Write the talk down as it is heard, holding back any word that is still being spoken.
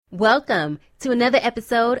Welcome to another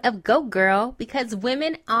episode of Go Girl, because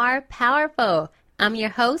women are powerful. I'm your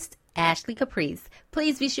host, Ashley Caprice.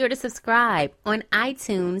 Please be sure to subscribe on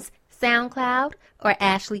iTunes, SoundCloud, or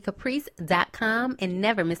ashleycaprice.com and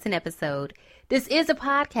never miss an episode. This is a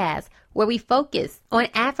podcast where we focus on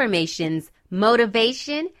affirmations,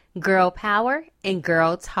 motivation, girl power, and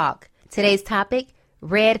girl talk. Today's topic,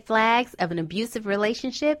 red flags of an abusive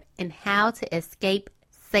relationship and how to escape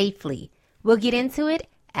safely. We'll get into it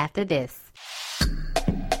after this.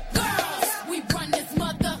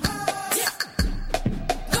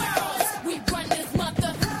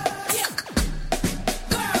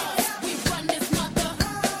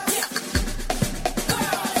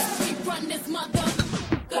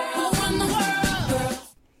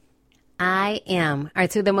 I am are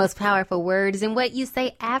two of the most powerful words, and what you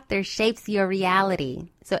say after shapes your reality.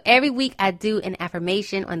 So every week I do an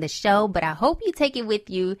affirmation on the show, but I hope you take it with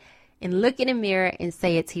you and look in the mirror and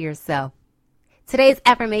say it to yourself. Today's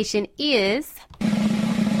affirmation is,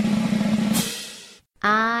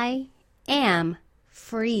 I am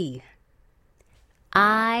free.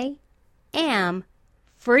 I am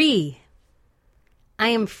free. I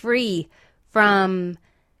am free from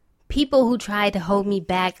people who tried to hold me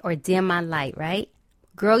back or dim my light, right?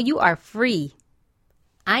 Girl, you are free.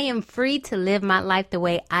 I am free to live my life the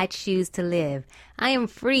way I choose to live. I am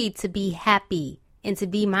free to be happy and to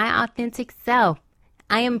be my authentic self.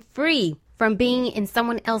 I am free from being in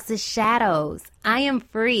someone else's shadows. I am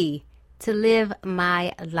free to live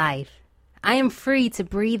my life. I am free to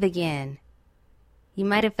breathe again. You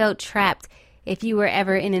might have felt trapped if you were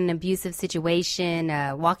ever in an abusive situation,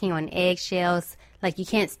 walking on eggshells, like you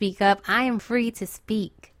can't speak up. I am free to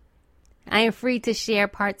speak. I am free to share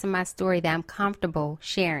parts of my story that I'm comfortable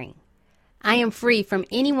sharing. I am free from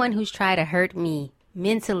anyone who's tried to hurt me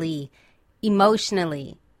mentally,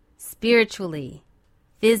 emotionally, spiritually,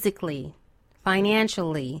 physically,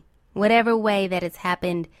 financially, whatever way that it's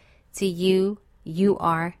happened to you, you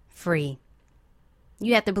are free.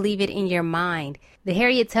 You have to believe it in your mind. The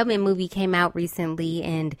Harriet Tubman movie came out recently,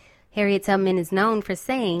 and Harriet Tubman is known for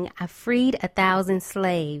saying, I freed 1,000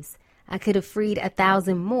 slaves. I could have freed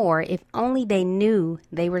 1,000 more if only they knew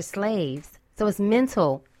they were slaves. So it's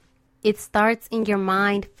mental. It starts in your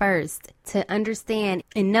mind first to understand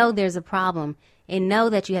and know there's a problem and know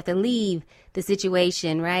that you have to leave the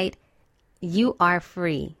situation, right? You are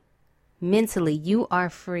free. Mentally, you are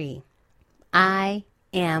free. I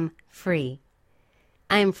am free.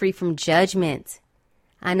 I am free from judgment.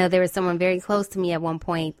 I know there was someone very close to me at one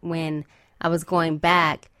point when I was going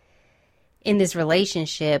back in this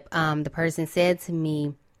relationship. The person said to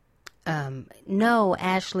me, no,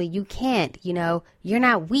 Ashley, you can't, you're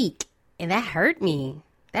not weak. And that hurt me.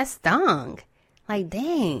 That stung. Like,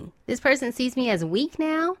 dang, this person sees me as weak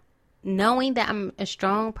now, knowing that I'm a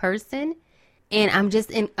strong person. And I'm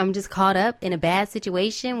just caught up in a bad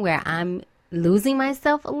situation where I'm losing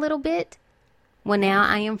myself a little bit. Well, now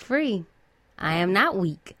I am free. I am not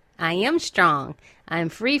weak. I am strong. I am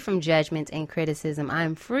free from judgment and criticism. I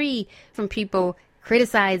am free from people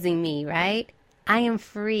criticizing me, right? I am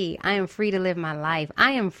free. I am free to live my life.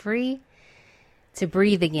 I am free to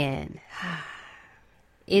breathe again.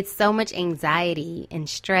 It's so much anxiety and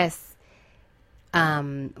stress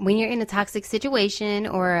when you're in a toxic situation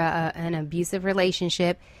or an abusive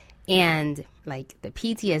relationship, and like the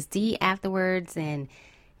PTSD afterwards, and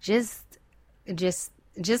just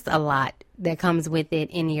a lot that comes with it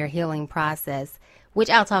in your healing process, which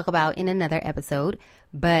I'll talk about in another episode.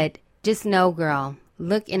 But just know, girl,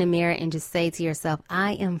 look in a mirror and just say to yourself,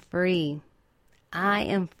 I am free. I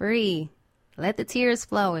am free. Let the tears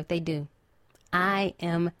flow if they do. I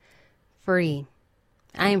am free.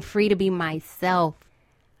 I am free to be myself.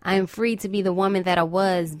 I am free to be the woman that I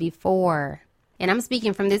was before. And I'm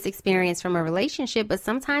speaking from this experience from a relationship, but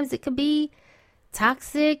sometimes it could be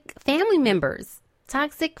toxic family members,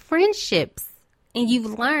 toxic friendships, and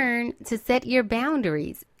you've learned to set your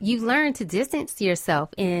boundaries. You've learned to distance yourself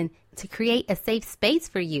and to create a safe space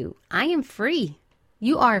for you. I am free.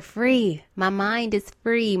 You are free. My mind is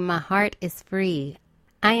free. My heart is free.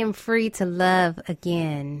 I am free to love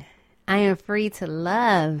again. I am free to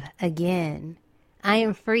love again. I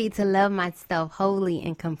am free to love myself wholly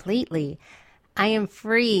and completely. I am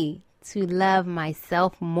free to love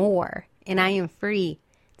myself more. And I am free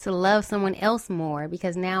to love someone else more,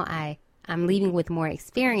 because now I'm leaving with more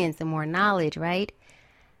experience and more knowledge, right?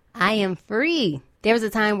 I am free. There was a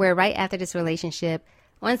time where right after this relationship,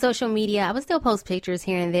 on social media, I would still post pictures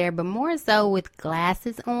here and there, but more so with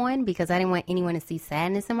glasses on, because I didn't want anyone to see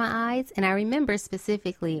sadness in my eyes. And I remember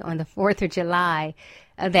specifically on the 4th of July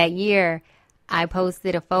of that year, I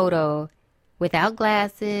posted a photo without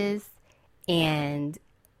glasses, and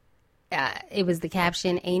it was the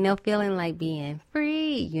caption, "Ain't no feeling like being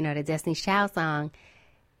free," you know, the Destiny's Child song,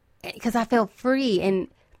 because I felt free. And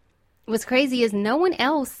what's crazy is no one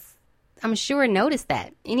else, I'm sure, noticed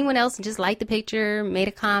that. Anyone else just liked the picture, made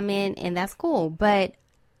a comment, and that's cool. But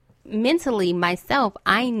mentally, myself,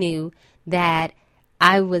 I knew that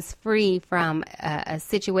I was free from a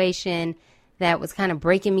situation that was kind of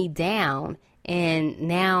breaking me down. And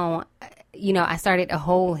now, you know, I started a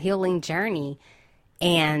whole healing journey,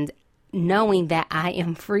 and knowing that I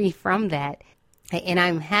am free from that, and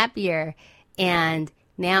I'm happier, and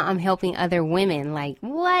now I'm helping other women. Like,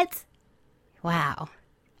 what? Wow,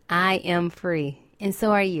 I am free, and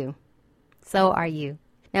so are you. So are you.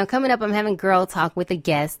 Now, coming up, I'm having Girl Talk with a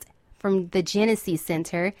guest from the Genesis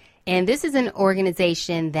Center, and this is an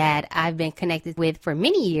organization that I've been connected with for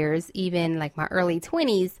many years, even like my early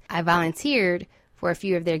 20s. I volunteered for a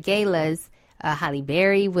few of their galas. Holly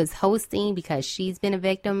Berry was hosting because she's been a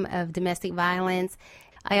victim of domestic violence.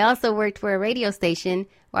 I also worked for a radio station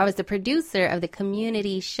where I was the producer of the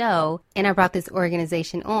community show, and I brought this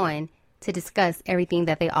organization on to discuss everything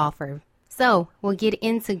that they offer. So we'll get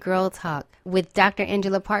into Girl Talk with Dr.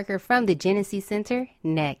 Angela Parker from the Genesis Center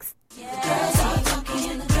next.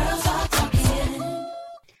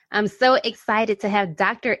 I'm so excited to have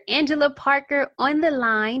Dr. Angela Parker on the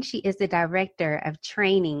line. She is the Director of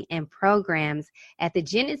Training and Programs at the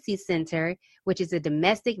Genesis Center, which is a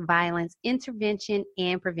domestic violence intervention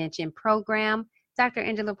and prevention program. Dr.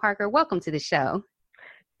 Angela Parker, welcome to the show.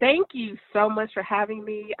 Thank you so much for having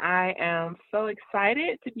me. I am so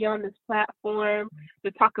excited to be on this platform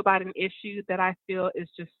to talk about an issue that I feel is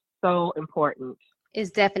just so important.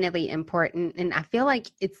 It's definitely important, and I feel like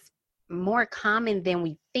it's more common than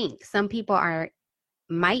we think. Some people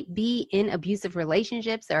might be in abusive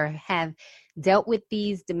relationships or have dealt with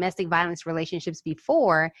these domestic violence relationships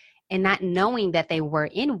before and not knowing that they were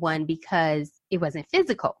in one because it wasn't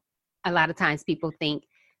physical. A lot of times people think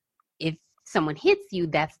if someone hits you,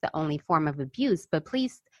 that's the only form of abuse, but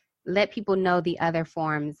please let people know the other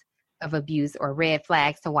forms of abuse or red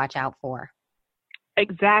flags to watch out for.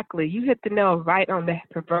 Exactly. You hit the nail right on the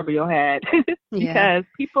proverbial head because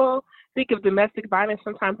people think of domestic violence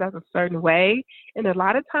sometimes as a certain way. And a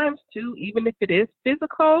lot of times, too, even if it is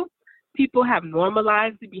physical, people have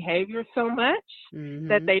normalized the behavior so much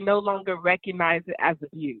that they no longer recognize it as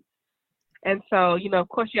abuse. And so, you know, of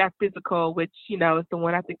course, you have physical, which, you know, is the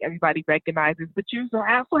one I think everybody recognizes. But you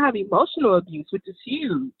also have emotional abuse, which is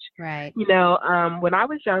huge. Right. You know, when I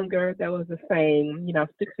was younger, there was a saying, you know,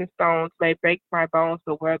 sticks and stones may break my bones,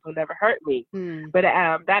 but words will never hurt me. But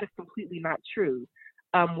that is completely not true.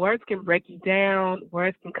 Words can break you down.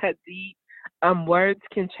 Words can cut deep. Words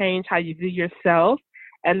can change how you view yourself.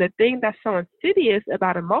 And the thing that's so insidious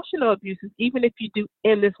about emotional abuse is even if you do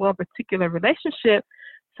in this one particular relationship,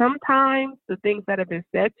 sometimes the things that have been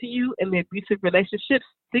said to you in the abusive relationship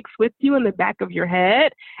sticks with you in the back of your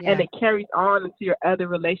head, and it carries on into your other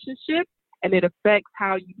relationships, and it affects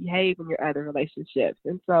how you behave in your other relationships.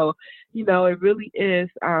 And so, you know, it really is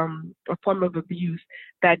a form of abuse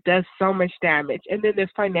that does so much damage. And then there's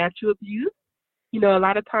financial abuse. You know, a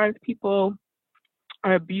lot of times people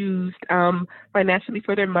are abused financially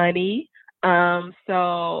for their money.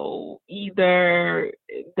 So either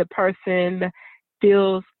the person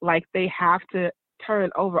feels like they have to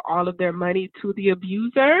turn over all of their money to the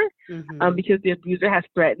abuser because the abuser has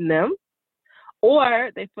threatened them,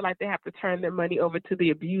 or they feel like they have to turn their money over to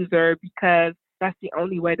the abuser because that's the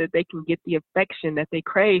only way that they can get the affection that they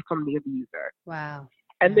crave from the abuser. Wow.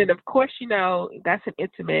 And then, of course, you know, that's an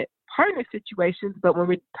intimate partner situation. But when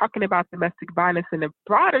we're talking about domestic violence in a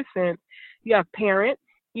broader sense, you have parents,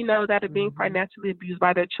 you know, that are being financially abused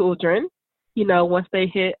by their children, you know, once they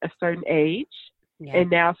hit a certain age.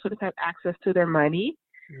 And now sort of have access to their money.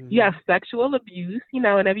 You have sexual abuse, you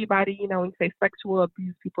know, and everybody, you know, when you say sexual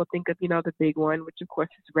abuse, people think of, you know, the big one, which of course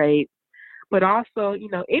is rape, but also, you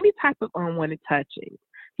know, any type of unwanted touching.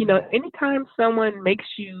 You know, anytime someone makes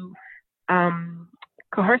you,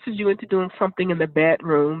 coerces you into doing something in the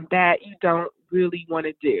bedroom that you don't really want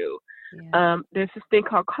to do. There's this thing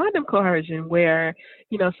called condom coercion where,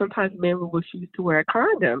 you know, sometimes men will refuse to wear a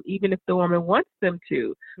condom, even if the woman wants them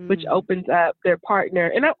to, which opens up their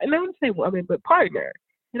partner, and I wouldn't say woman, but partner.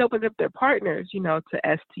 It opens up their partners, you know, to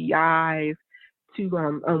STIs,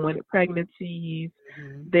 to unwanted pregnancies.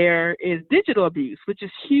 There is digital abuse, which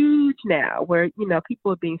is huge now, where, you know,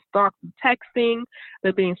 people are being stalked through texting,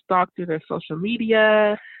 they're being stalked through their social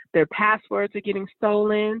media, their passwords are getting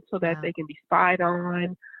stolen so that they can be spied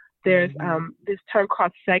on. There's this term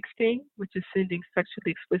called sexting, which is sending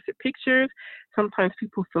sexually explicit pictures. Sometimes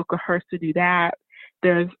people feel coerced to do that.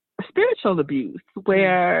 There's spiritual abuse,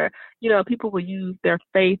 where people will use their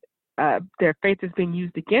faith is being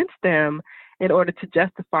used against them in order to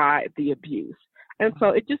justify the abuse. And so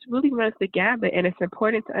it just really runs the gamut, and it's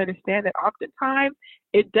important to understand that oftentimes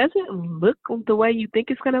it doesn't look the way you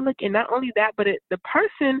think it's going to look. And not only that, but the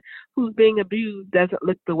person who's being abused doesn't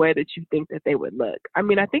look the way that you think that they would look. I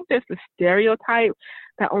mean, I think there's a stereotype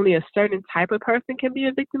that only a certain type of person can be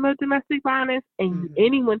a victim of domestic violence, and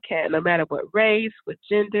anyone can, no matter what race, what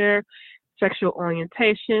gender, sexual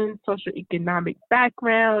orientation, socioeconomic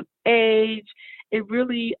background, age. It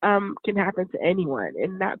really can happen to anyone.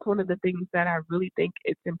 And that's one of the things that I really think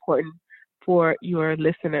it's important for your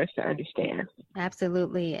listeners to understand.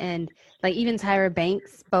 Absolutely. And like even Tyra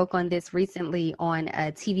Banks spoke on this recently on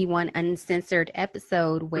a TV One Uncensored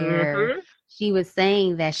episode where she was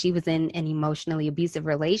saying that she was in an emotionally abusive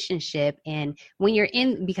relationship. And when you're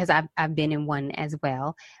in, because I've been in one as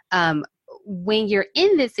well, when you're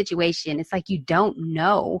in this situation, it's like you don't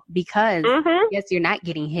know because yes, you're not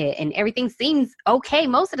getting hit and everything seems okay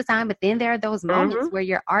most of the time. But then there are those moments where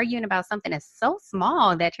you're arguing about something that's so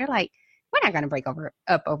small that you're like, we're not going to break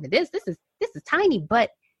up over this. This is tiny, but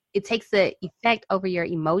it takes the effect over your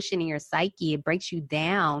emotion and your psyche. It breaks you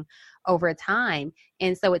down over time.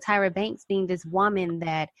 And so with Tyra Banks being this woman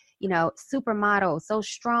that, supermodel, so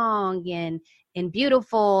strong and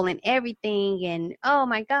beautiful and everything. And oh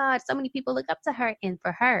my God, so many people look up to her. And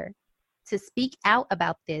for her to speak out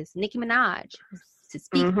about this, Nicki Minaj, to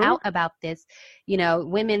speak out about this,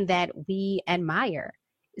 women that we admire.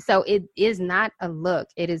 So it is not a look.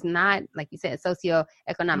 It is not, like you said,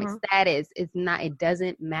 socioeconomic status. It's not, it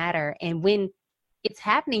doesn't matter. And when it's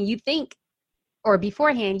happening, you think, or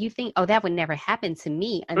beforehand, you think, oh, that would never happen to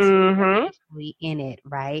me until you're actually in it,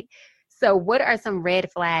 right? So what are some red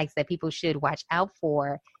flags that people should watch out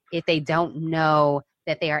for if they don't know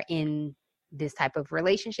that they are in this type of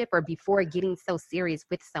relationship or before getting so serious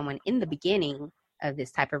with someone in the beginning of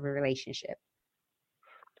this type of a relationship?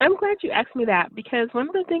 I'm glad you asked me that, because one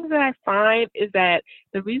of the things that I find is that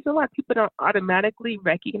the reason why people don't automatically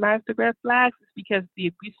recognize the red flags is because the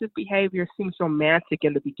abusive behavior seems romantic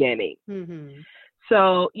in the beginning.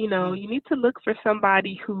 So, you need to look for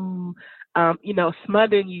somebody who,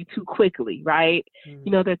 smothering you too quickly, right?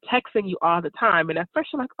 They're texting you all the time. And at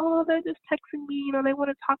first you're like, oh, they're just texting me. They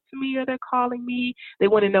want to talk to me, or they're calling me. They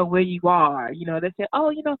want to know where you are. They say,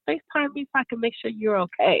 oh, FaceTime me so I can make sure you're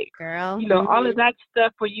okay. Girl. All of that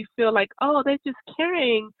stuff where you feel like, oh, they're just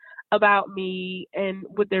caring about me. And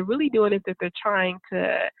what they're really doing is that they're trying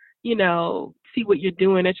to, see what you're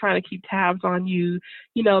doing. They're trying to keep tabs on you.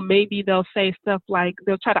 Maybe they'll say stuff like,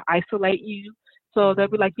 they'll try to isolate you. So they'll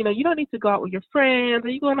be like, you don't need to go out with your friends. Are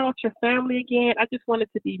you going out with your family again? I just want it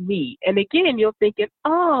to be me. And again, you're thinking,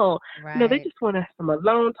 oh, they just want some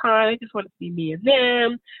alone time. They just want it to be me and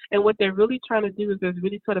them. And what they're really trying to do is there's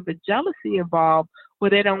really sort of a jealousy involved where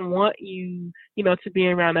they don't want you, to be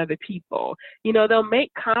around other people. They'll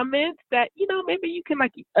make comments that, maybe you can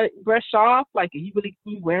brush off, like, are you really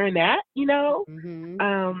wearing that, maybe,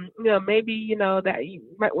 that you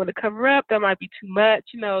might want to cover up. That might be too much,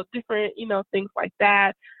 different, things like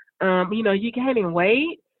that. You're gaining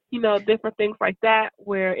weight, different things like that,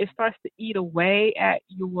 where it starts to eat away at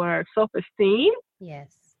your self-esteem.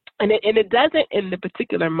 Yes. And it doesn't in the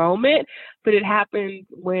particular moment, but it happens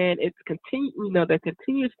when it's they're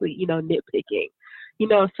continuously, nitpicking.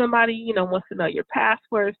 Somebody, wants to know your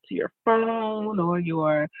passwords to your phone or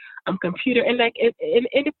your computer. And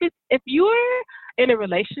if you're in a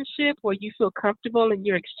relationship where you feel comfortable and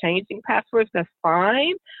you're exchanging passwords, that's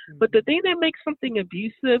fine. But the thing that makes something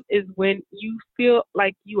abusive is when you feel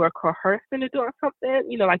like you are coerced into doing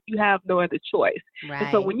something, like you have no other choice. Right.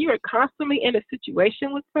 And so when you are constantly in a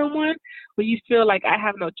situation with someone where you feel like I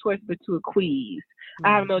have no choice but to acquiesce,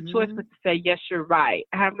 I have no choice but to say, yes, you're right.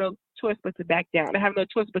 I have no choice but to back down. I have no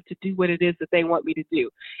choice but to do what it is that they want me to do.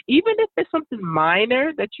 Even if it's something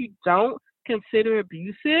minor that you don't consider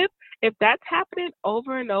abusive, if that's happening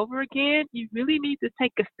over and over again, you really need to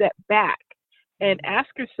take a step back and ask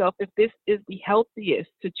yourself if this is the healthiest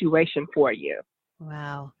situation for you.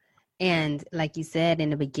 Wow. And like you said in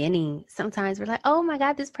the beginning, sometimes we're like, oh my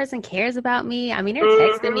God, this person cares about me. I mean, they're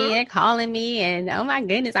texting me and calling me, and oh my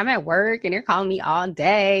goodness, I'm at work and they're calling me all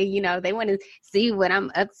day. They want to see what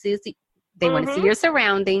I'm up to. They want to see your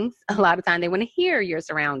surroundings. A lot of time they want to hear your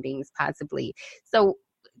surroundings, possibly. So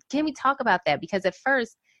can we talk about that? Because at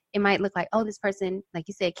first it might look like, oh, this person, like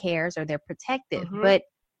you said, cares, or they're protective, but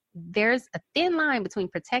there's a thin line between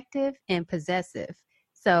protective and possessive.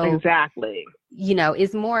 So exactly.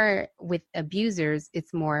 it's more with abusers,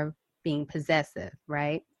 it's more being possessive,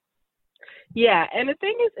 right? Yeah, and the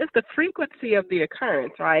thing is, it's the frequency of the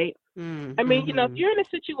occurrence, right? Mm-hmm. I mean, if you're in a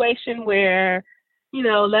situation where,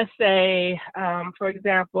 let's say, for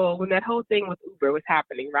example, when that whole thing with Uber was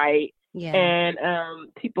happening, right? Yeah. And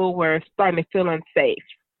people were starting to feel unsafe.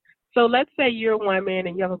 So let's say you're a woman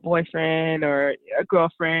and you have a boyfriend or a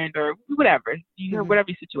girlfriend or whatever, whatever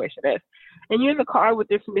your situation is, and you're in the car with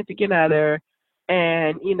your significant other,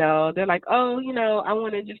 and they're like, oh, I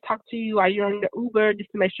want to just talk to you while you're on the Uber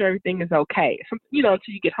just to make sure everything is okay, until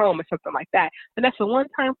you get home or something like that. And that's a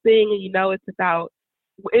one-time thing, and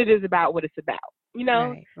it is about what it's about.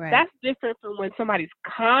 Right. That's different from when somebody's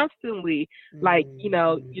constantly like,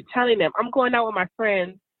 you're telling them, I'm going out with my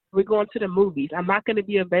friends. We're going to the movies. I'm not going to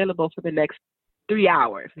be available for the next 3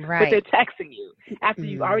 hours. Right. But they're texting you after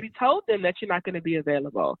you've already told them that you're not going to be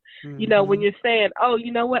available. When you're saying, oh,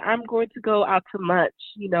 you know what, I'm going to go out to lunch,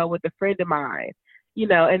 with a friend of mine,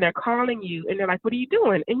 and they're calling you and they're like, what are you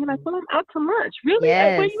doing? And you're like, well, I'm out to lunch. Really?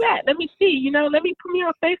 Yes. Where you at? Let me see. Let me put me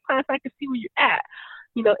on FaceTime so I can see where you're at.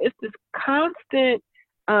 It's this constant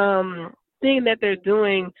thing that they're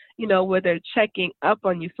doing, where they're checking up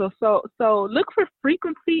on you. So look for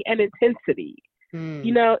frequency and intensity.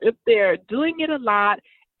 If they're doing it a lot,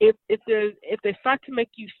 if they start to make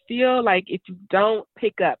you feel like if you don't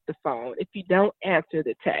pick up the phone, if you don't answer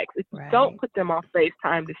the text, if you don't put them on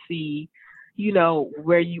FaceTime to see,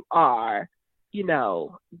 where you are,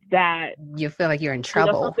 that you feel like you're in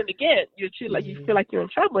trouble. Something again, you feel like you're in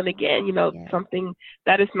trouble, and again, something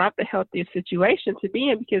that is not the healthiest situation to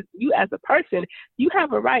be in, because you as a person, you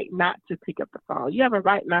have a right not to pick up the phone. You have a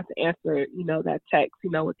right not to answer, that text,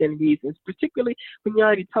 within reasons, particularly when you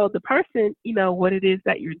already told the person, what it is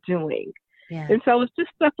that you're doing. Yeah. And so it's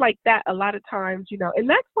just stuff like that a lot of times, and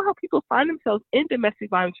that's how people find themselves in domestic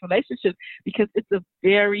violence relationships, because it's a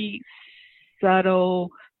very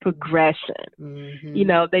subtle progression.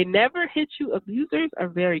 They never hit you. Abusers are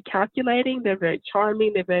very calculating. They're very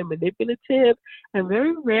charming. They're very manipulative. And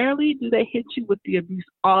very rarely do they hit you with the abuse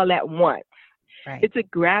all at once. Right. It's a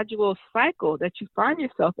gradual cycle that you find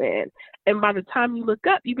yourself in. And by the time you look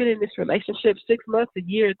up, you've been in this relationship 6 months, a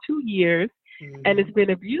year, 2 years, and it's been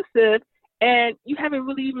abusive, and you haven't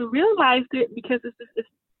really even realized it because it's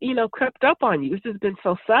crept up on you. It's just been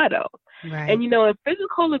so subtle. Right. And,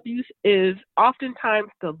 physical abuse is oftentimes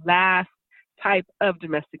the last type of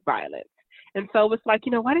domestic violence. And so it's like,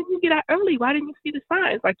 why didn't you get out early? Why didn't you see the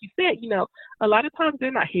signs? Like you said, a lot of times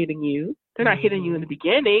they're not hitting you. They're not hitting you in the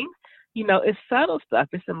beginning. It's subtle stuff.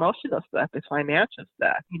 It's emotional stuff. It's financial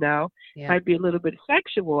stuff, Might be a little bit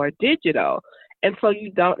sexual or digital. And so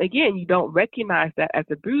you don't recognize that as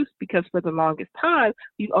abuse, because for the longest time,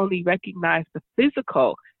 you only recognize the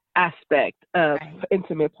physical aspect of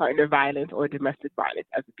intimate partner violence or domestic violence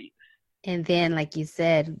as abuse. And then, like you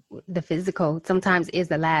said, the physical sometimes is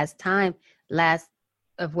the last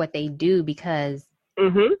of what they do, because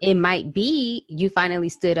it might be you finally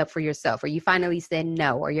stood up for yourself, or you finally said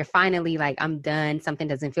no, or you're finally like, I'm done. Something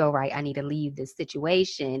doesn't feel right. I need to leave this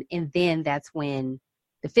situation. And then that's when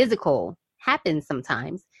the physical happens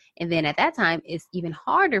sometimes. And then at that time, it's even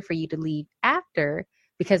harder for you to leave after,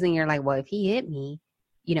 because then you're like, well, if he hit me,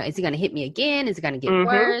 is he going to hit me again? Is it going to get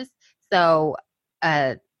worse? So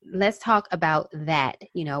let's talk about that,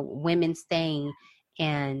 women staying.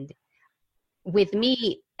 And with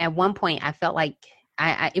me, at one point, I felt like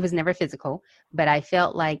it was never physical, but I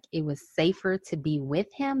felt like it was safer to be with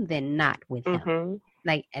him than not with him.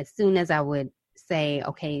 Like, as soon as I would say,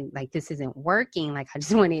 okay, like, this isn't working, like, I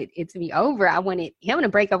just wanted it to be over. I wanted him to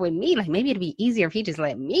break up with me. Like, maybe it'd be easier if he just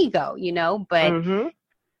let me go,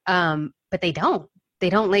 but they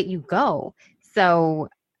don't let you go. So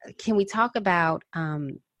can we talk about,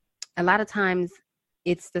 a lot of times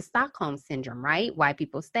it's the Stockholm syndrome, right? Why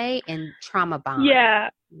people stay, and trauma bond. Yeah.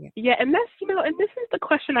 And that's, and this is the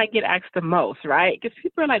question I get asked the most, right? Because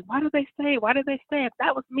people are like, why do they stay? Why do they stay? If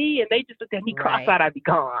that was me and they just looked at me cross-eyed, I'd be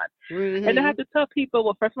gone. And I have to tell people,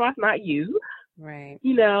 well, first of all, it's not you. Right.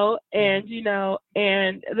 And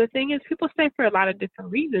the thing is, people stay for a lot of different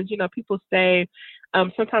reasons. People stay,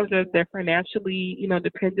 sometimes they're financially,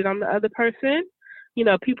 dependent on the other person.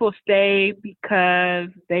 People stay because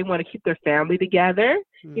they want to keep their family together.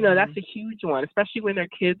 That's a huge one, especially when there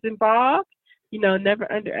are kids involved. Never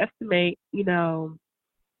underestimate,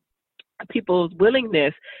 people's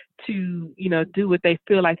willingness to, do what they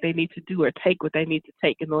feel like they need to do, or take what they need to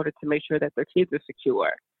take in order to make sure that their kids are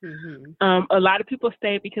secure. A lot of people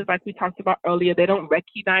stay because, like we talked about earlier, they don't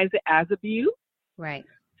recognize it as abuse. Right.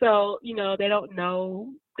 So, they don't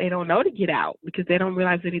know to get out because they don't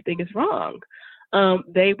realize anything is wrong.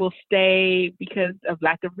 They will stay because of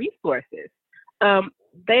lack of resources.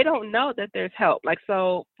 They don't know that there's help. Like,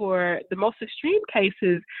 so for the most extreme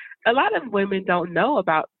cases, a lot of women don't know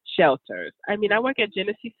about shelters. I mean, I work at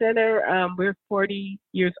Genesee Center. We're 40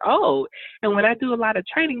 years old. And when I do a lot of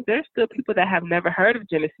trainings, there's still people that have never heard of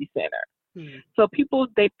Genesee Center. So people,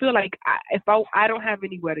 they feel like if I don't have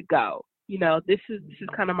anywhere to go, you know, this is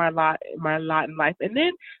kind of my lot in life. And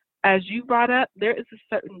then, as you brought up, there is a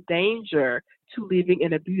certain danger to leaving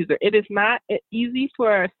an abuser. It is not easy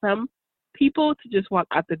for some people to just walk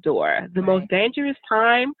out the door. The most dangerous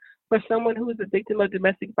time for someone who is a victim of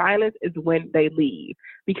domestic violence is when they leave,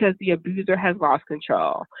 because the abuser has lost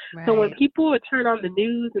control. So when people turn on the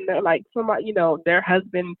news and they're like, somebody, you know, their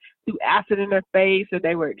husband threw acid in their face, or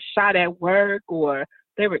they were shot at work, or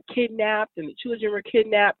they were kidnapped and the children were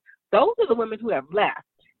kidnapped, those are the women who have left.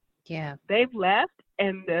 Yeah. They've left,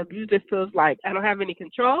 and the abuser feels like, I don't have any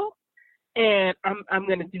control, and I'm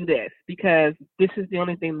going to do this because this is the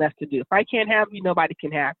only thing left to do. If I can't have you, nobody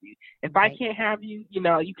can have you. If I can't have you, you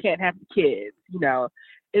know, you can't have the kids. You know,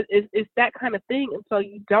 it's that kind of thing. And so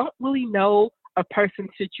you don't really know a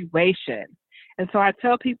person's situation. And so I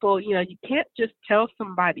tell people, you know, you can't just tell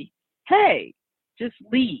somebody, hey, just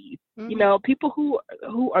leave. You know, people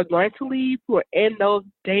who are going to leave, who are in those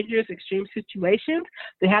dangerous, extreme situations,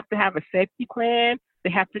 they have to have a safety plan. They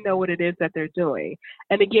have to know what it is that they're doing.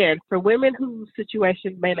 And again, for women whose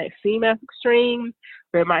situations may not seem as extreme,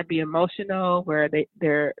 where it might be emotional, where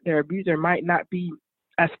their abuser might not be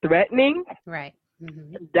as threatening,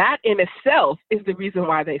 that in itself is the reason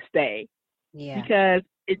why they stay. Yeah. Because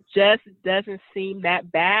it just doesn't seem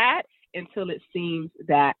that bad until it seems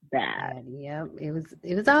that bad. Yep.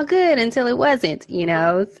 It was all good until it wasn't, you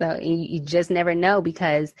know. So you just never know,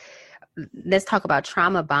 because let's talk about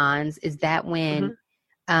trauma bonds. Is that when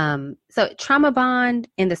so trauma bond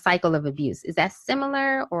and the cycle of abuse, is that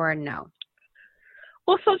similar or no?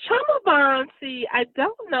 Well, so trauma bond, see, I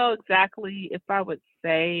don't know exactly if I would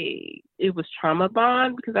say it was trauma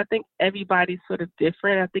bond, because I think everybody's sort of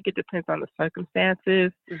different. I think it depends on the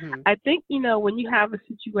circumstances. I think, you know, when you have a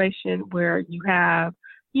situation where you have,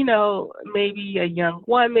 you know, maybe a young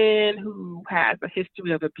woman who has a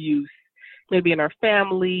history of abuse, maybe in her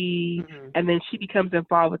family, and then she becomes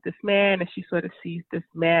involved with this man, and she sort of sees this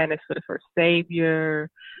man as sort of her savior,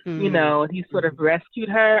 you know, and he sort of rescued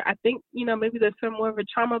her. I think, you know, maybe there's some more of a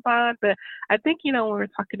trauma bond, but I think, you know, when we're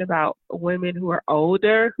talking about women who are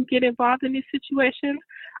older who get involved in these situations,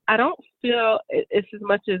 I don't feel it's as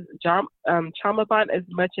much as trauma bond as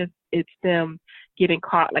much as it's them getting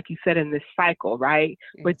caught, like you said, in this cycle, right?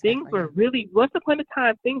 Where things were really, once upon a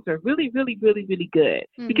time, things were really, really, really, really good.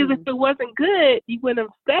 Because if it wasn't good, you wouldn't have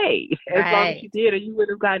stayed as long as you did, or you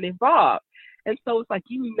wouldn't have gotten involved. And so it's like,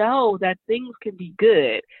 you know that things can be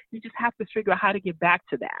good. You just have to figure out how to get back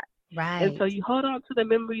to that. Right. And so you hold on to the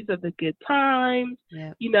memories of the good times,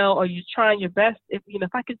 you know, or you're trying your best. If, you know,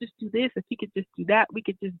 if I could just do this, if he could just do that, we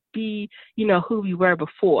could just be, you know, who we were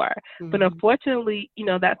before. But unfortunately, you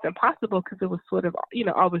know, that's impossible, because it was sort of, you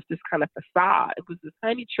know, always this kind of facade. It was this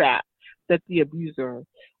honey trap that the abuser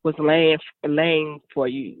was laying for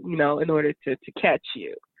you, you know, in order to catch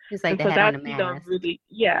you. It's like they had on a mask. You know, really,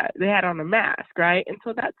 they had on a mask, right? And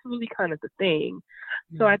so that's really kind of the thing.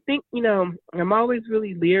 So I think, you know, I'm always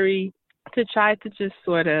really leery to try to just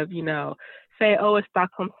sort of, you know, say, oh, it's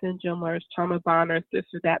Stockholm Syndrome, or it's trauma bond, or it's this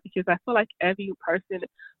or that, because I feel like every person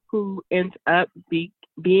who ends up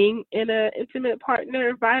being in an intimate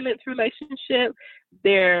partner violence relationship,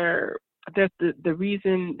 the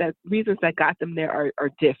reasons that got them there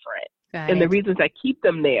are different. And the reasons that keep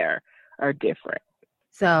them there are different.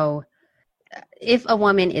 So if a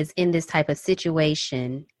woman is in this type of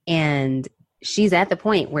situation and she's at the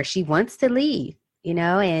point where she wants to leave, you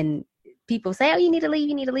know, and people say, oh, you need to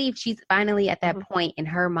leave. She's finally at that point in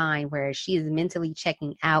her mind where she is mentally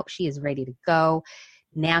checking out. She is ready to go.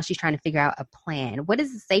 Now she's trying to figure out a plan. What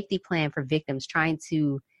is the safety plan for victims trying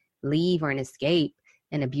to leave or escape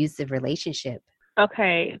an abusive relationship?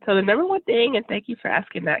 Okay. So the number one thing, and thank you for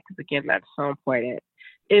asking that, because again, that's so important,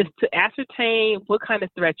 is to ascertain what kind of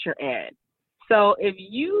threat you're in. So if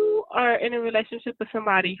you are in a relationship with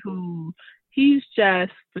somebody who he's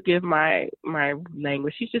just, forgive my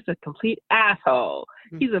language, he's just a complete asshole.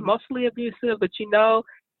 He's emotionally abusive, but you know,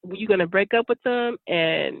 you're going to break up with him,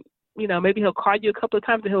 and, you know, maybe he'll call you a couple of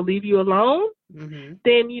times and he'll leave you alone,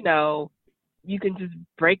 then, you know, you can just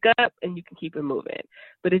break up and you can keep it moving.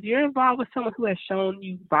 But if you're involved with someone who has shown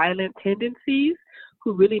you violent tendencies,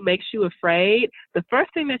 who really makes you afraid, the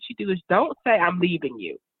first thing that you do is don't say, I'm leaving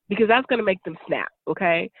you. because that's going to make them snap,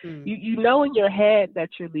 okay? You know in your head that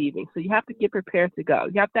you're leaving, so you have to get prepared to go.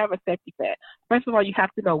 You have to have a safety plan. First of all, you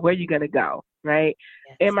have to know where you're going to go, right?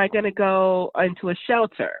 Yes. Am I going to go into a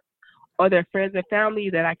shelter? Are there friends and family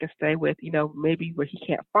that I can stay with, maybe where he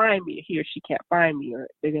can't find me, he or she can't find me, or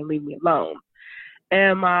they're going to leave me alone?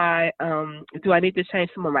 Am I, do I need to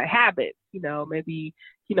change some of my habits? Maybe,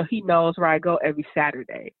 he knows where I go every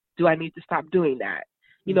Saturday. Do I need to stop doing that?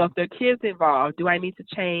 If there are kids involved, do I need to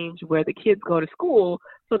change where the kids go to school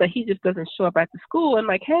so that he just doesn't show up at the school and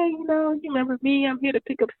like, hey, you remember me? I'm here to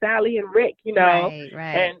pick up Sally and Rick, Right.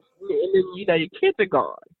 And then, your kids are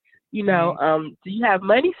gone. Do you have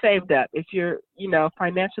money saved up if you're,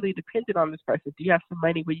 financially dependent on this person? Do you have some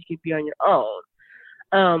money where you can be on your own?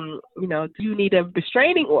 Do you need a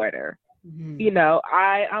restraining order?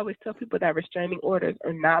 I always tell people that restraining orders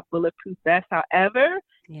are not bulletproof vests. However,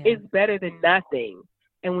 it's better than nothing.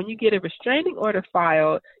 And when you get a restraining order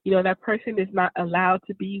filed, that person is not allowed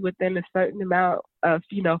to be within a certain amount of,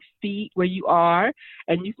 feet where you are.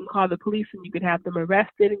 And you can call the police and you can have them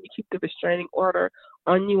arrested, and you keep the restraining order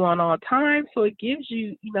on you on all time. So it gives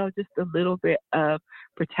you, just a little bit of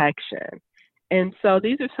protection. And so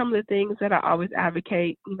these are some of the things that I always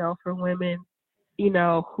advocate, for women,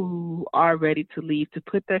 who are ready to leave, to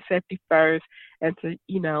put their safety first, and to,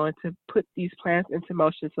 and to put these plans into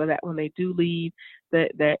motion so that when they do leave,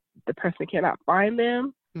 that the person cannot find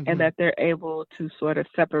them, and that they're able to sort of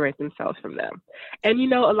separate themselves from them. And,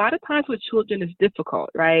 a lot of times with children is difficult,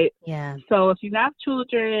 right? Yeah. So if you have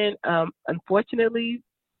children, unfortunately,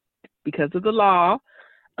 because of the law,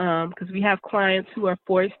 because we have clients who are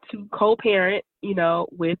forced to co-parent,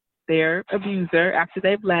 with their abuser after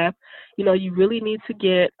they've left, you really need to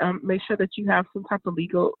get, make sure that you have some type of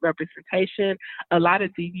legal representation. A lot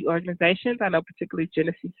of DV organizations, I know particularly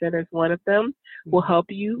Genesee Center is one of them, will help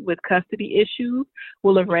you with custody issues,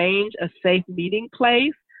 will arrange a safe meeting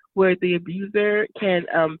place where the abuser can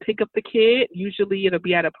pick up the kid. Usually it'll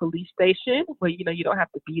be at a police station where, you don't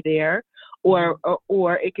have to be there, or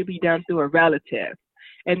it could be done through a relative.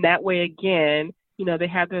 And that way, again, they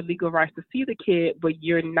have their legal rights to see the kid, but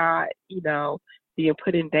you're not, being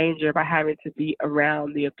put in danger by having to be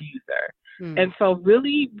around the abuser. And so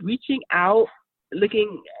really reaching out,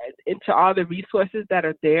 looking into all the resources that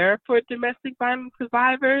are there for domestic violence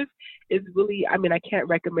survivors is really, I can't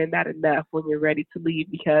recommend that enough when you're ready to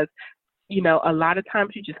leave, because, a lot of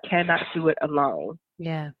times you just cannot do it alone.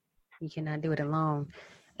 Yeah, you cannot do it alone.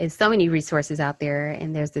 There's so many resources out there,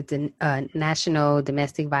 and there's the National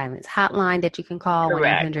Domestic Violence Hotline that you can call,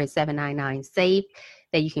 1-800-799-SAFE,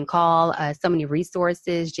 that you can call. So many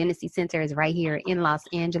resources. Genesee Center is right here in Los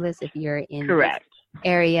Angeles if you're in this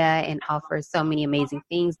area, and offers so many amazing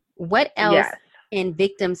things. What else can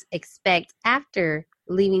victims expect after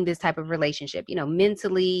leaving this type of relationship?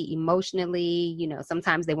 Mentally, emotionally,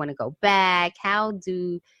 sometimes they want to go back.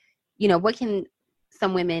 What can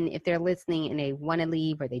some women, if they're listening and they want to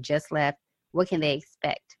leave or they just left, what can they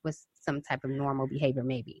expect? What's some type of normal behavior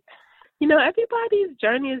maybe? Everybody's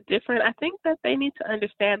journey is different. I think that they need to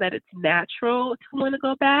understand that it's natural to want to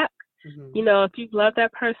go back. If you've loved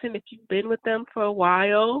that person, if you've been with them for a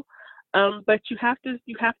while, but you have to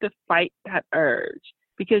fight that urge,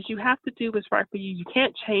 because you have to do what's right for you. You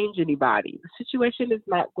can't change anybody. The situation is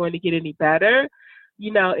not going to get any better.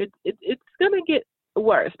 It's going to get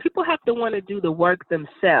worse. People have to want to do the work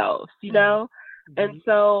themselves, and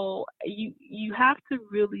so you have to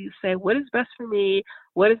really say, what is best for me?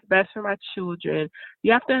 What is best for my children?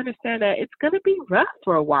 You have to understand that it's going to be rough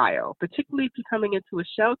for a while, particularly if you're coming into a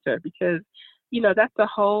shelter, because, that's a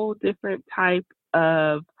whole different type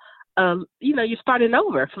of, you're starting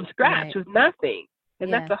over from scratch with nothing.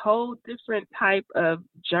 And that's a whole different type of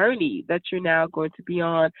journey that you're now going to be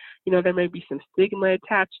on. There may be some stigma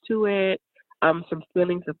attached to it. Some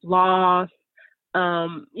feelings of loss,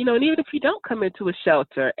 and even if you don't come into a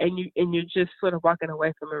shelter and you're just sort of walking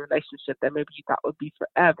away from a relationship that maybe you thought would be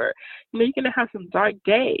forever, you're going to have some dark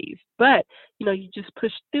days, but, you just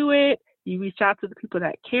push through it. You reach out to the people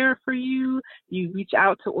that care for you. You reach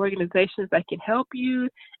out to organizations that can help you.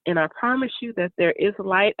 And I promise you that there is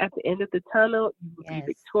light at the end of the tunnel. You will be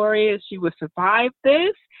victorious. You will survive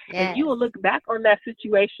this. And you will look back on that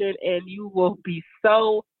situation and you will be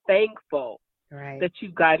so thankful that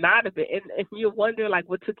you've gotten out of it. And you'll wonder,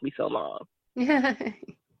 what took me so long?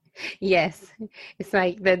 Yes. It's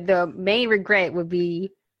like the main regret would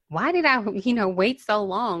be, why did I, wait so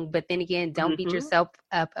long? But then again, don't beat yourself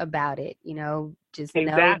up about it. Just know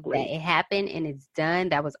that it happened and it's done.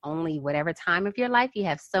 That was only whatever time of your life. You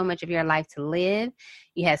have so much of your life to live.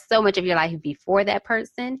 You have so much of your life before that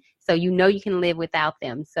person. So you can live without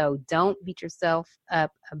them. So don't beat yourself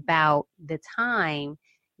up about the time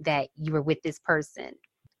that you were with this person.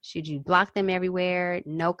 Should you block them everywhere?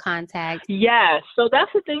 No contact? Yes. So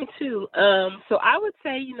that's the thing too. So I would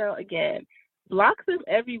say, again, block them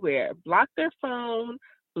everywhere. Block their phone,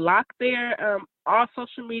 block their all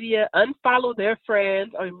social media, unfollow their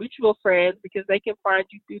friends or mutual friends because they can find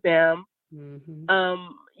you through them. Mm-hmm.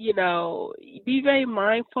 Be very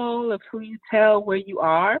mindful of who you tell where you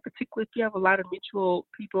are, particularly if you have a lot of mutual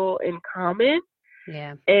people in common.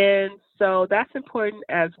 Yeah. And so that's important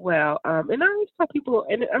as well. And I always tell people,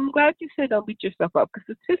 and I'm glad you said don't beat yourself up,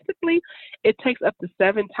 because statistically it takes up to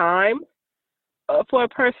 7 times for a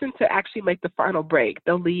person to actually make the final break.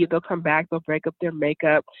 They'll leave, they'll come back, they'll break up their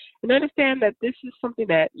makeup, and understand that this is something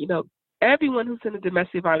that, everyone who's in a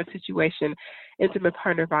domestic violence situation, intimate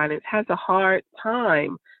partner violence, has a hard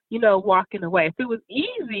time, walking away. If it was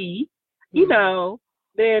easy,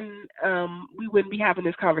 then we wouldn't be having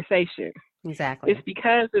this conversation. Exactly. It's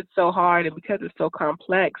because it's so hard and because it's so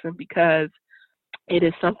complex and because it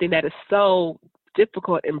is something that is so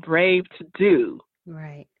difficult and brave to do.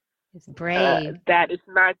 Right. It's brave. That it's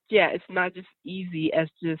not just easy as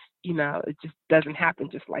just, it just doesn't happen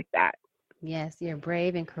just like that. Yes, you're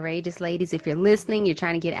brave and courageous, ladies. If you're listening, you're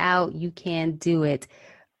trying to get out, you can do it.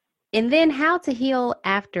 And then how to heal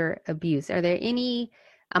after abuse. Are there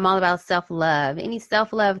I'm all about self-love, any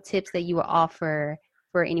self-love tips that you will offer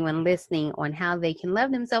for anyone listening on how they can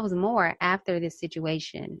love themselves more after this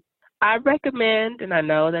situation? I recommend, and I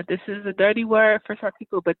know that this is a dirty word for some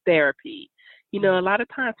people, but therapy. A lot of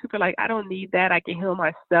times people are like, I don't need that. I can heal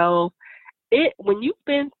myself. When you've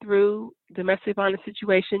been through domestic violence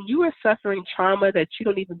situation, you are suffering trauma that you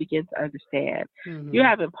don't even begin to understand. Mm-hmm. You're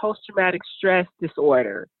having post-traumatic stress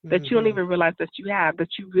disorder that you don't even realize that you have, that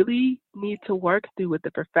you really need to work through with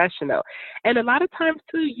a professional. And a lot of times,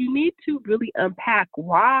 too, you need to really unpack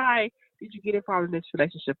why did you get involved in this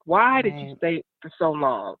relationship? Why did you stay for so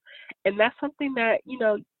long? And that's something that,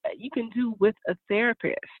 you can do with a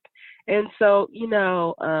therapist. And so,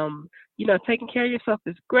 taking care of yourself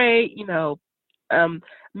is great,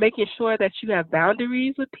 making sure that you have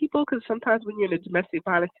boundaries with people, because sometimes when you're in a domestic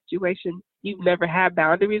violence situation, you've never had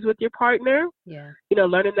boundaries with your partner. Yeah.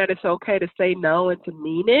 Learning that it's okay to say no and to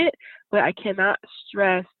mean it. But I cannot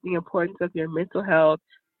stress the importance of your mental health,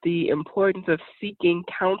 the importance of seeking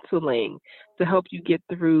counseling to help you get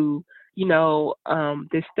through,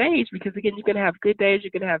 this stage, because again, you can have good days,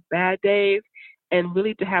 you can have bad days, and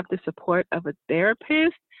really to have the support of a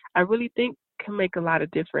therapist, I really think can make a lot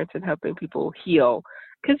of difference in helping people heal.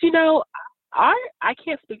 Because, I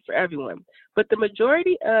can't speak for everyone, but the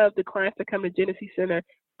majority of the clients that come to Genesee Center,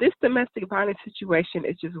 this domestic violence situation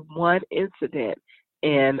is just one incident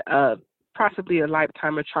in possibly a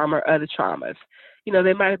lifetime of trauma or other traumas.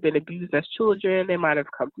 They might have been abused as children. They might have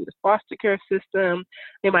come through the foster care system.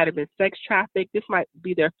 They might have been sex trafficked. This might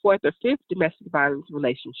be their 4th or 5th domestic violence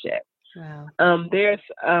relationship. Wow. There's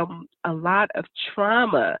a lot of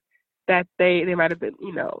trauma that they might have been,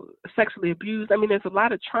 sexually abused. I mean, there's a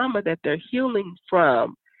lot of trauma that they're healing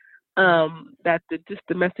from that this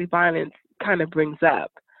domestic violence kind of brings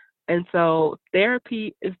up. And so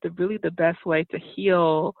therapy is really the best way to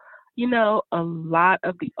heal, a lot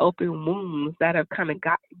of the open wounds that have kind of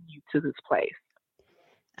gotten you to this place.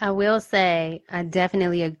 I will say I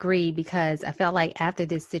definitely agree, because I felt like after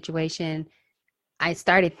this situation, I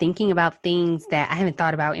started thinking about things that I haven't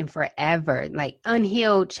thought about in forever, like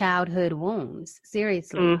unhealed childhood wounds.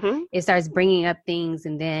 Seriously. Mm-hmm. It starts bringing up things.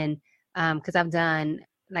 And then, because I've done,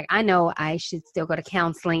 I know I should still go to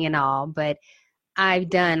counseling and all, but I've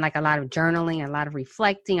done a lot of journaling, a lot of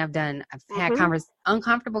reflecting. I've had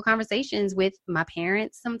uncomfortable conversations with my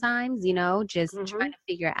parents sometimes, just trying to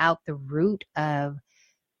figure out the root of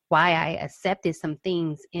why I accepted some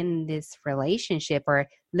things in this relationship, or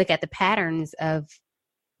look at the patterns of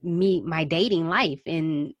my dating life,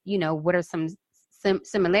 and, what are some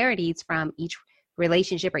similarities from each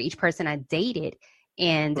relationship or each person I dated.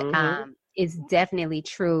 And it's definitely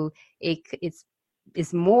true. It's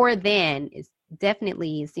more than,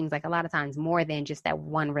 definitely, it seems like a lot of times more than just that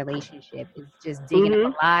one relationship. It's just digging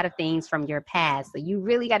up a lot of things from your past. So you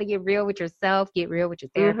really got to get real with yourself, get real with your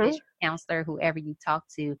therapist, your counselor, whoever you talk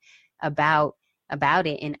to about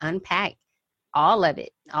it, and unpack all of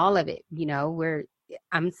it.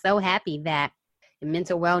 I'm so happy that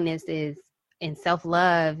mental wellness and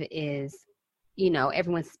self-love is,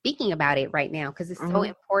 everyone's speaking about it right now, because it's so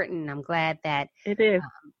important. I'm glad that it is.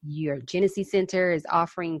 Your Genesee Center is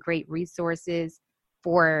offering great resources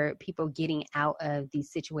for people getting out of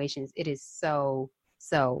these situations. It is so,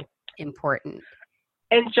 so important.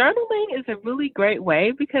 And journaling is a really great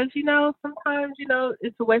way because, sometimes,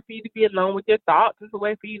 it's a way for you to be alone with your thoughts. It's a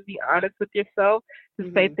way for you to be honest with yourself,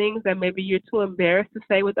 to say things that maybe you're too embarrassed to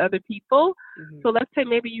say with other people. So let's say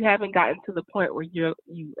maybe you haven't gotten to the point where you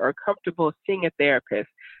are comfortable seeing a therapist.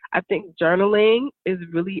 I think journaling is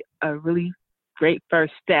really a really great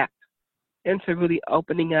first step into really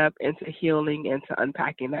opening up, into healing, and to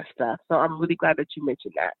unpacking that stuff. So I'm really glad that you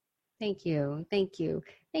mentioned that. Thank you. Thank you.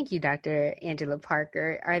 Thank you, Dr. Angela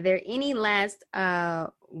Parker. Are there any last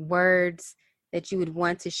words that you would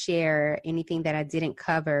want to share, anything that I didn't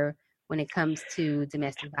cover when it comes to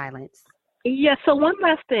domestic violence? Yeah, so one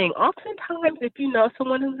last thing. Oftentimes, if you know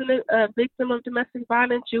someone who's a victim of domestic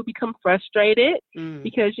violence, you'll become frustrated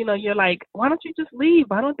because, you're like, why don't you just leave?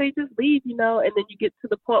 Why don't they just leave, And then you get to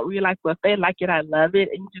the point where you're like, well, if they like it, I love it.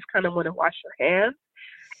 And you just kind of want to wash your hands.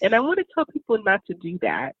 And I want to tell people not to do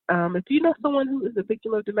that. If you know someone who is a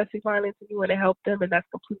victim of domestic violence and you want to help them, and that's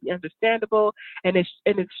completely understandable, and it's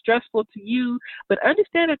stressful to you, but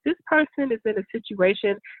understand that this person is in a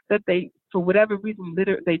situation that they, for whatever reason,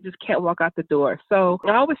 literally they just can't walk out the door. So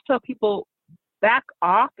I always tell people, back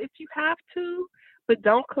off if you have to, but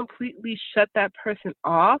don't completely shut that person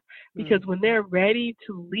off, because when they're ready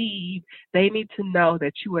to leave, they need to know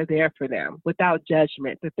that you are there for them without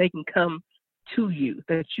judgment, that they can come to you,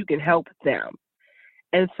 that you can help them.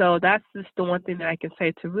 And so that's just the one thing that I can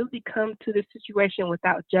say, to really come to this situation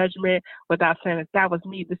without judgment, without saying, if that was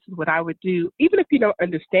me, this is what I would do, even if you don't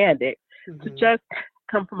understand it, to just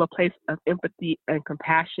come from a place of empathy and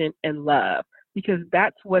compassion and love, because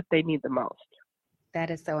that's what they need the most.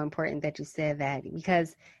 That is so important that you said that,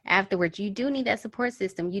 because afterwards you do need that support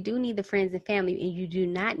system. You do need the friends and family, and you do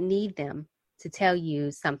not need them to tell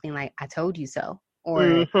you something like, I told you so,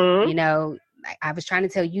 or, I was trying to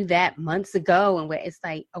tell you that months ago, and it's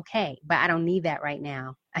like, okay, but I don't need that right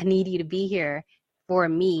now. I need you to be here for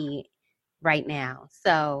me right now.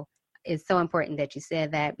 So it's so important that you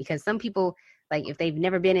said that, because some people, like, if they've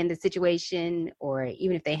never been in the situation, or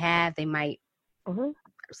even if they have, they might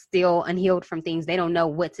still unhealed from things. They don't know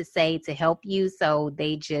what to say to help you. So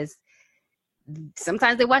they just,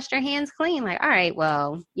 sometimes they wash their hands clean. Like, all right,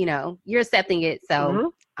 well, you're accepting it.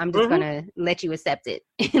 So I'm just going to let you accept it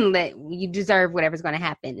and let you deserve whatever's going to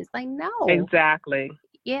happen. It's like, no. Exactly.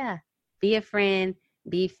 Yeah. Be a friend,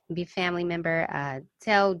 be a family member,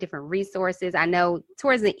 tell different resources. I know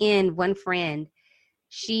towards the end, one friend,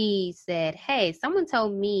 she said, hey, someone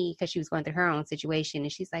told me, because she was going through her own situation,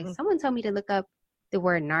 and she's like, someone told me to look up the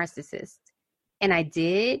word narcissist. And I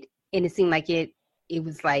did. And it seemed like it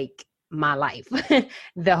was like my life,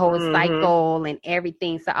 the whole cycle and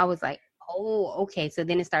everything. So I was like, oh, okay. So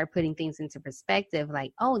then it started putting things into perspective,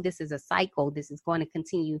 like, oh, this is a cycle. This is going to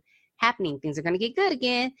continue happening. Things are going to get good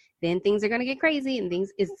again. Then things are going to get crazy, and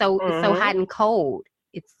it's so hot and cold.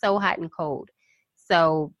 It's so hot and cold.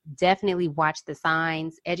 So definitely watch the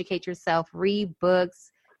signs, educate yourself, read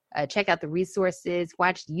books, check out the resources,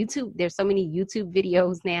 watch YouTube. There's so many YouTube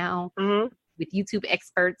videos now with YouTube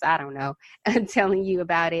experts, I don't know, telling you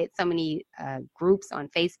about it. So many groups on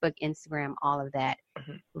Facebook, Instagram, all of that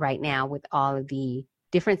right now with all of the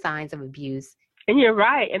different signs of abuse. And you're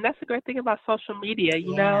right. And that's the great thing about social media,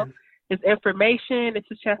 you know, it's information, it's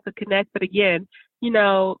a chance to connect. But again,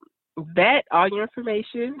 vet all your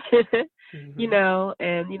information, you know,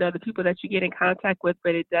 and, the people that you get in contact with,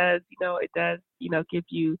 but it does give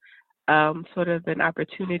you sort of an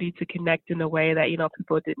opportunity to connect in a way that,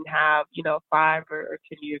 people didn't have, 5 or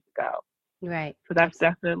 10 years ago. Right. So that's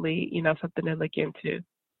definitely, something to look into.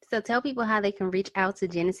 So tell people how they can reach out to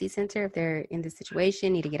Genesee Center if they're in this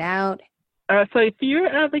situation, need to get out. So if you're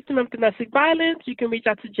a victim of domestic violence, you can reach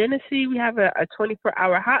out to Genesee. We have a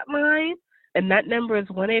 24-hour hotline, and that number is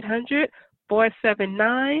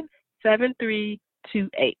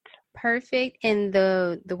 1-800-479-7328. Perfect. And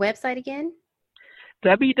the website again?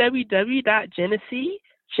 www.genesee,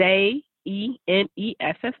 Genesse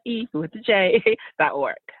with the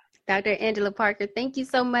J.org. Dr. Angela Parker, thank you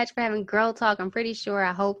so much for having Girl Talk. I'm pretty sure,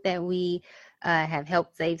 I hope that we have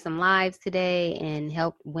helped save some lives today and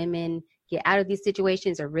help women get out of these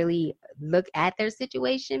situations, or really look at their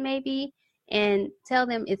situation maybe and tell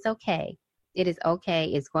them it's okay. It is okay.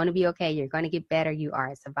 It's going to be okay. You're going to get better. You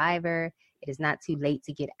are a survivor. It is not too late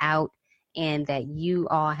to get out, and that you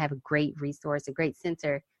all have a great resource, a great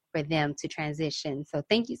center for them to transition. So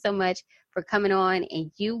thank you so much for coming on, and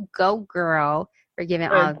you go, girl, for giving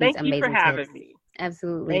all of these amazing tips. Thank you for having me.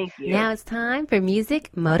 Absolutely. Thank you. Now it's time for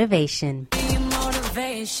music motivation.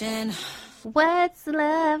 Motivation. What's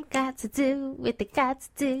love got to do with it? Got to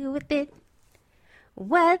do with it?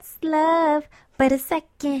 What's love but a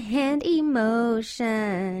secondhand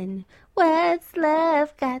emotion. What's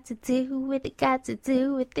love got to do with it, got to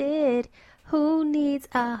do with it? Who needs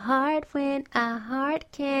a heart when a heart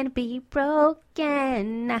can be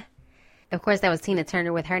broken? Of course, that was Tina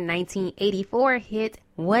Turner with her 1984 hit,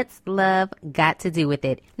 What's Love Got to Do with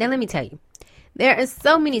It? Now, let me tell you, there are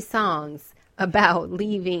so many songs about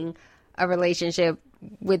leaving a relationship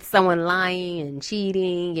with someone lying and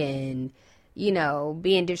cheating and, you know,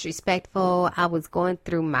 being disrespectful. I was going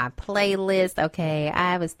through my playlist. Okay,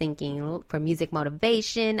 I was thinking for music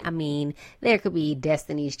motivation. I mean, there could be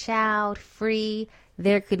Destiny's Child, Free.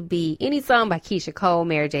 There could be any song by Keisha Cole,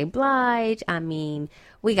 Mary J. Blige. I mean,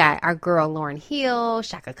 we got our girl Lauryn Hill,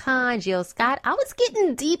 Shaka Khan, Jill Scott. I was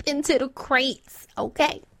getting deep into the crates,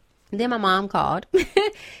 okay? Then my mom called.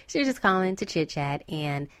 She was just calling to chit chat,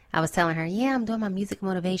 and I was telling her, yeah, I'm doing my music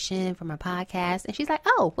motivation for my podcast. And she's like,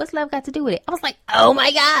 oh, what's love got to do with it? I was like, oh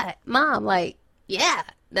my God, Mom, like, yeah,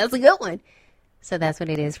 that's a good one. So that's what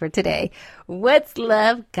it is for today. What's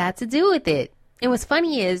love got to do with it? And what's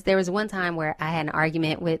funny is there was one time where I had an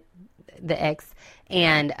argument with the ex,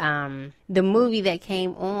 and the movie that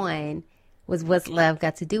came on was What's Love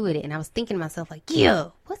Got to Do with It? And I was thinking to myself, like,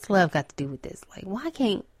 yo, what's love got to do with this? Like, why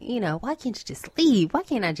can't you just leave? Why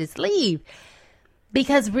can't I just leave?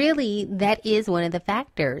 Because really, that is one of the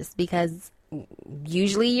factors, because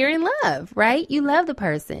usually you're in love, right? You love the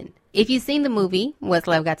person. If you've seen the movie, What's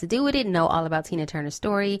Love Got to Do with It, know all about Tina Turner's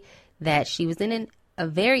story, that she was in a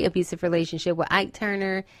very abusive relationship with Ike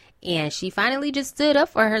Turner, and she finally just stood up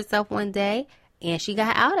for herself one day, and she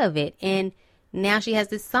got out of it. And now she has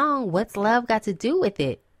this song, What's Love Got to Do with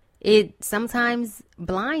It? It sometimes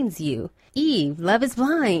blinds you. Eve, love is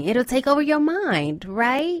blind. It'll take over your mind,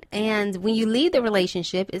 right? And when you leave the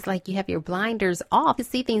relationship, it's like you have your blinders off to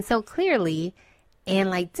see things so clearly. And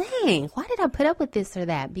like, dang, why did I put up with this or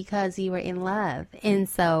that? Because you were in love. And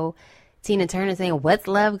so Tina Turner saying, what's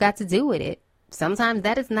love got to do with it? Sometimes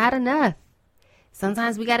that is not enough.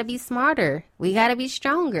 Sometimes we got to be smarter. We got to be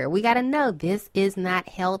stronger. We got to know this is not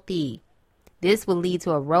healthy. This will lead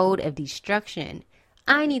to a road of destruction.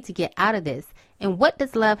 I need to get out of this. And what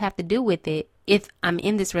does love have to do with it if I'm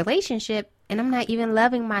in this relationship and I'm not even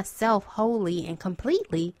loving myself wholly and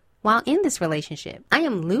completely while in this relationship? I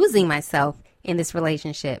am losing myself in this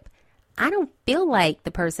relationship. I don't feel like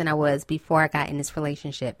the person I was before I got in this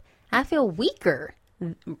relationship. I feel weaker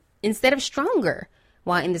instead of stronger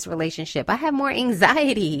while in this relationship. I have more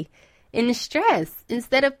anxiety and stress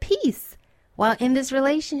instead of peace while in this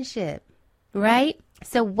relationship. Right?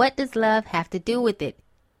 So what does love have to do with it?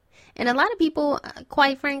 And a lot of people,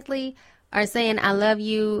 quite frankly, are saying, I love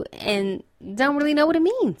you, and don't really know what it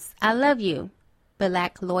means. I love you, but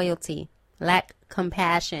lack loyalty, lack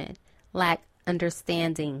compassion, lack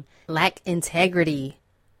understanding, lack integrity.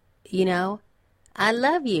 You know, I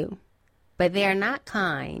love you, but they are not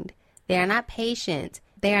kind. They are not patient.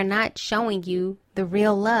 They are not showing you the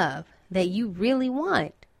real love that you really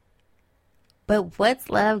want. But what's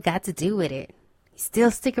love got to do with it? You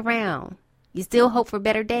still stick around. You still hope for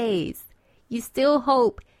better days. You still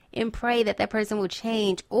hope and pray that that person will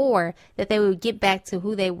change, or that they will get back to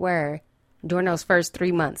who they were during those first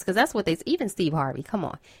 3 months. Because that's what even Steve Harvey, come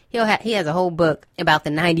on. He has a whole book about the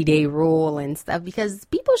 90-day rule and stuff, because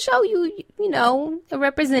people show you, a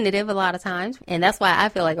representative a lot of times. And that's why I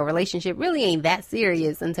feel like a relationship really ain't that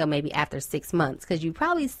serious until maybe after 6 months. Because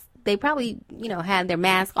they probably, have their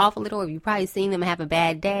mask off a little, or you've probably seen them have a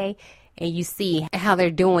bad day, and you see how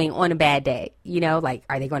they're doing on a bad day. Like,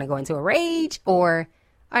 are they going to go into a rage, or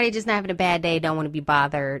are they just not having a bad day, don't want to be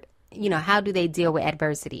bothered? How do they deal with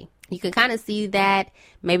adversity? You can kind of see that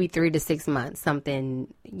maybe 3 to 6 months,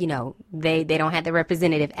 something, they don't have the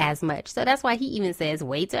representative as much. So that's why he even says,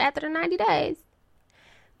 wait till after the 90 days.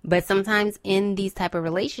 But sometimes in these type of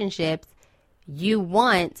relationships, you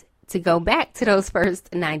want to go back to those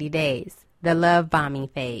first 90 days, the love bombing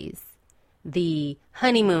phase, the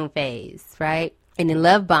honeymoon phase, right? And in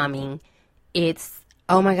love bombing, it's,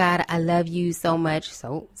 oh my God, I love you so much,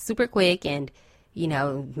 so super quick, and,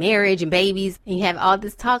 marriage and babies. And you have all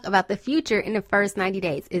this talk about the future in the first 90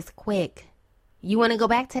 days. It's quick. You want to go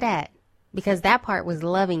back to that because that part was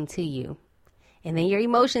loving to you. And then your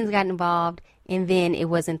emotions got involved, and then it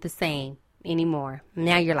wasn't the same anymore.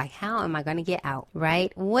 Now you're like, how am I going to get out,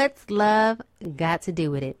 right? What's love got to do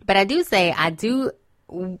with it? But I do say, after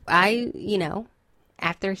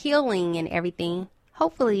healing and everything,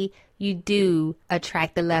 hopefully you do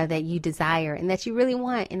attract the love that you desire and that you really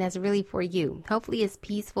want, and that's really for you. Hopefully it's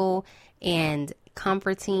peaceful and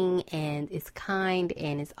comforting, and it's kind,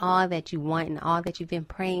 and it's all that you want and all that you've been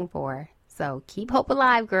praying for. So keep hope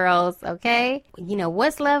alive, girls, okay?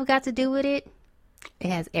 What's love got to do with it? It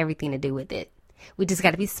has everything to do with it. We just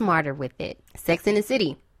got to be smarter with it. Sex and the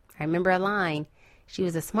City. I remember a line. She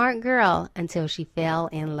was a smart girl until she fell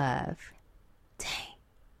in love. Dang.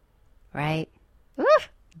 Right? Oof.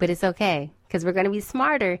 But it's okay, because we're going to be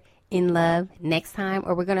smarter in love next time,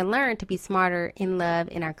 or we're going to learn to be smarter in love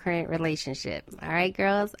in our current relationship. All right,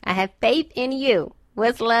 girls? I have faith in you.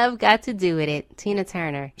 What's love got to do with it? Tina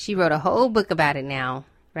Turner. She wrote a whole book about it now.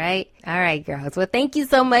 Right? All right, girls. Well, thank you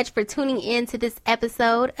so much for tuning in to this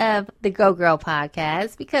episode of the Go Girl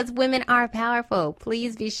Podcast, because women are powerful.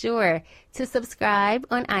 Please be sure to subscribe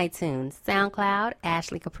on iTunes, SoundCloud,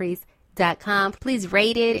 AshleyCaprice.com. Please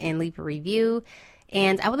rate it and leave a review.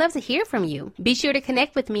 And I would love to hear from you. Be sure to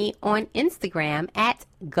connect with me on Instagram at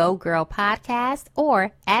Go Girl Podcast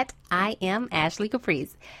or at I am Ashley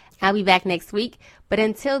Caprice. I'll be back next week. But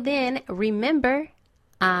until then, remember,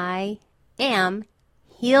 I am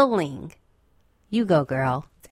healing. You go, girl.